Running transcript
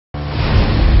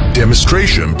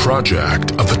Demonstration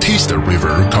project of the Teesta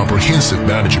River Comprehensive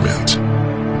Management.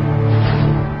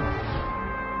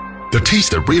 The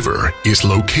Teesta River is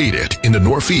located in the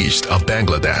northeast of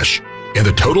Bangladesh, and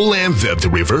the total length of the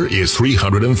river is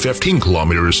 315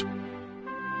 kilometers,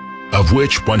 of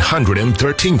which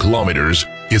 113 kilometers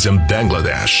is in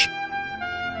Bangladesh.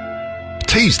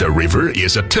 Teesta River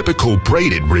is a typical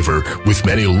braided river with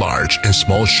many large and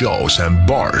small shoals and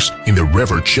bars in the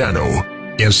river channel,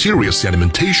 and serious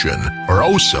sedimentation are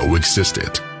also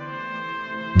existed.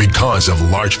 Because of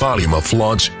large volume of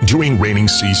floods during raining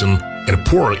season and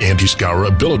poor anti-scour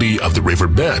ability of the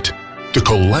riverbed, the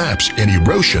collapse and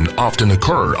erosion often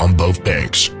occur on both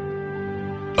banks.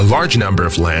 A large number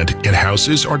of land and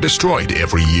houses are destroyed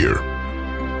every year.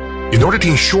 In order to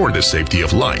ensure the safety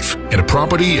of life and the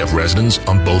property of residents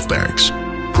on both banks,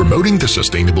 promoting the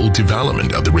sustainable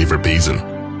development of the river basin,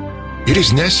 it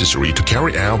is necessary to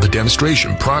carry out the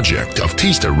demonstration project of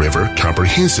Teesta River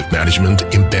Comprehensive Management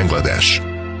in Bangladesh.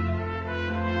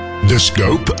 The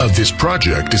scope of this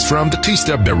project is from the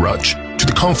Teesta Barrage to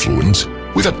the confluence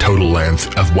with a total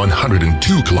length of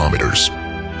 102 kilometers.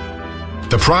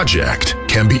 The project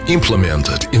can be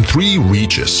implemented in 3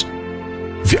 reaches.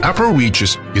 The upper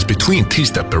reaches is between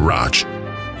Teesta Barrage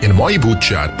and Mohibpur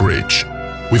Chat Bridge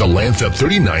with a length of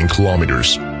 39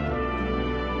 kilometers.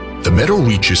 The middle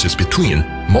reaches is between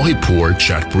Mohibpur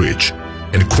Chat Bridge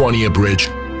and Kwaniya Bridge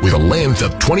with a length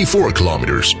of 24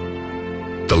 kilometers.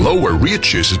 The lower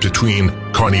reaches is between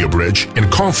Kwaniya Bridge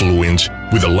and Confluence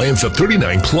with a length of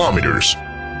 39 kilometers.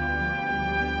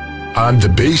 On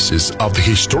the basis of the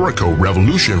historical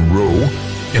revolution rule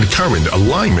and current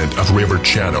alignment of river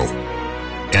channel,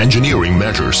 engineering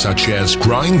measures such as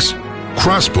groynes,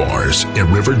 crossbars,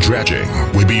 and river dredging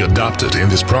will be adopted in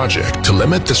this project to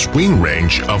limit the swing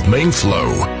range of main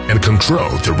flow and control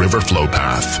the river flow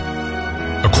path.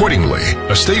 Accordingly,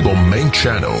 a stable main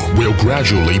channel will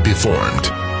gradually be formed,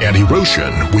 and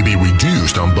erosion will be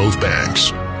reduced on both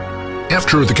banks.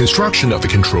 After the construction of the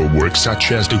control works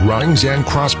such as the groynes and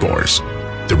crossbars,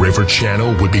 the river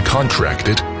channel will be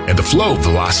contracted and the flow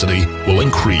velocity will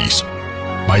increase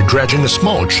by dredging a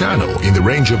small channel in the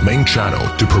range of main channel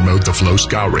to promote the flow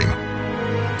scouring.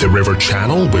 The river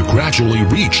channel will gradually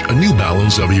reach a new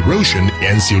balance of erosion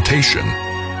and siltation,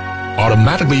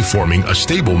 automatically forming a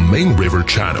stable main river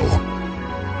channel.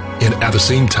 And at the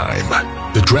same time,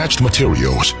 the dredged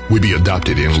materials will be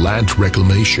adopted in land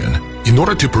reclamation in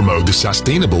order to promote the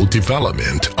sustainable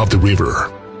development of the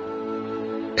river.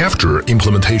 After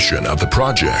implementation of the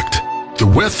project, the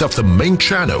width of the main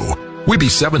channel will be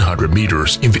 700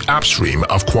 meters in the upstream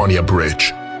of Kwaniya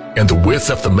Bridge, and the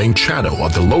width of the main channel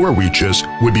of the lower reaches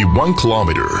will be 1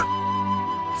 kilometer.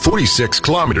 46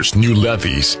 kilometers new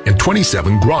levees and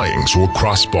 27 groynes or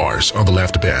crossbars on the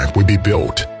left bank will be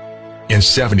built, and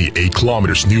 78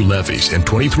 kilometers new levees and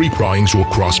 23 groynes or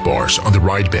crossbars on the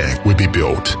right bank will be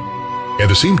built. At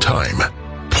the same time,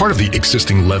 part of the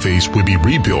existing levees will be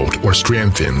rebuilt or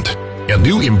strengthened, and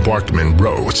new embankment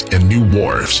roads and new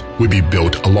wharves will be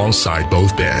built alongside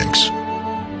both banks.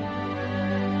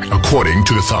 According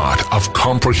to the thought of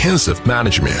comprehensive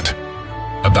management,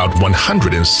 about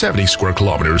 170 square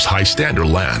kilometers high standard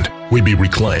land will be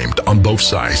reclaimed on both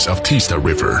sides of Teesta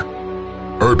River.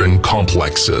 Urban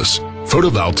complexes,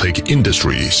 photovoltaic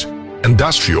industries,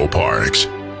 industrial parks,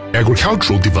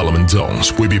 agricultural development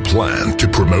zones will be planned to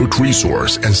promote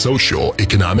resource and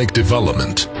socio-economic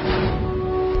development.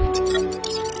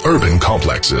 Urban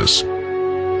complexes.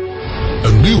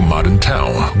 A new modern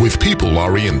town with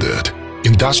people-oriented,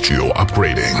 industrial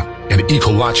upgrading, and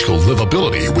ecological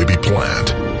livability will be planned,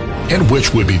 and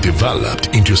which will be developed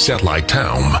into satellite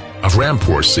town of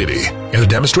Rampur City and a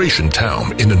demonstration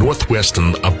town in the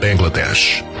northwestern of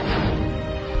Bangladesh.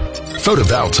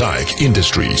 Photovoltaic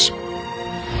industries.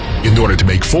 In order to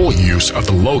make full use of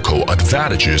the local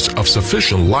advantages of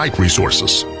sufficient light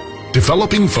resources,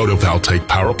 developing photovoltaic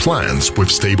power plants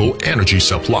with stable energy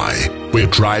supply will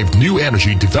drive new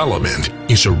energy development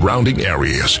in surrounding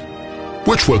areas,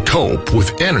 which will cope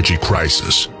with energy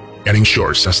crisis and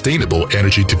ensure sustainable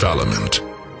energy development.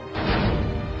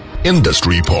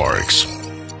 Industry parks.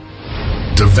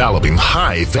 Developing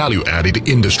high value-added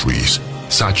industries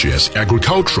such as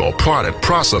agricultural product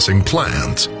processing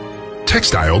plants,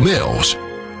 textile mills,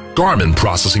 garment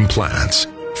processing plants,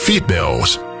 feed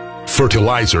mills,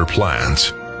 fertilizer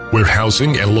plants,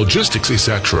 warehousing and logistics,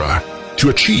 etc., to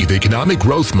achieve economic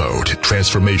growth mode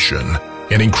transformation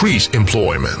and increase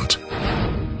employment.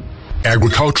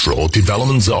 Agricultural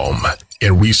development zone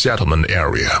and resettlement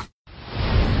area.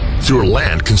 Through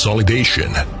land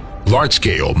consolidation,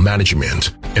 large-scale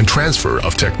management, and transfer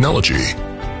of technology,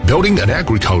 building an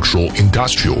agricultural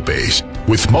industrial base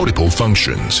with multiple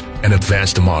functions and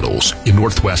advanced models in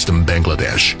northwestern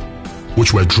Bangladesh,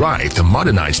 which will drive the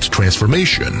modernized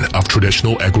transformation of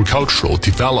traditional agricultural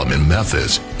development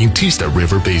methods in Teesta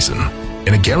River Basin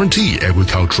and guarantee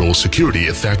agricultural security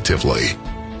effectively.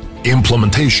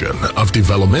 Implementation of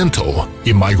developmental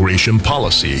immigration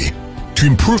policy to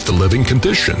improve the living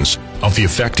conditions of the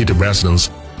affected residents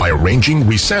by arranging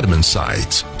resettlement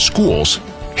sites, schools,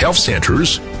 health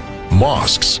centers,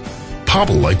 mosques,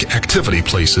 public activity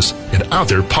places, and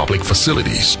other public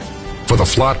facilities. For the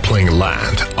floodplain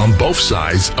land on both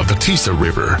sides of the Teesta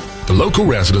River, the local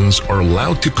residents are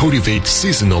allowed to cultivate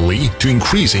seasonally to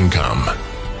increase income.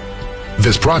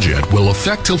 This project will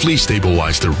effectively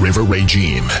stabilize the river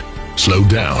regime, slow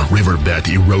down riverbed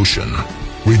erosion,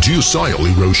 reduce soil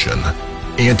erosion,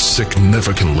 and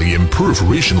significantly improve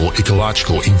regional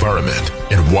ecological environment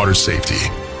and water safety.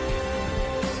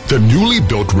 The newly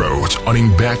built roads on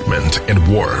embankment and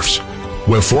wharves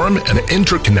will form an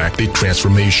interconnected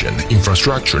transformation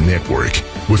infrastructure network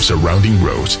with surrounding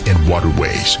roads and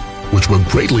waterways, which will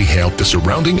greatly help the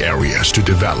surrounding areas to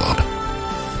develop,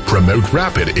 promote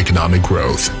rapid economic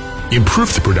growth,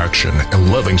 improve the production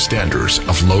and living standards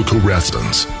of local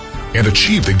residents, and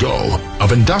achieve the goal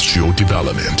of industrial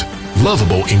development,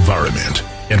 livable environment,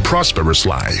 and prosperous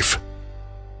life.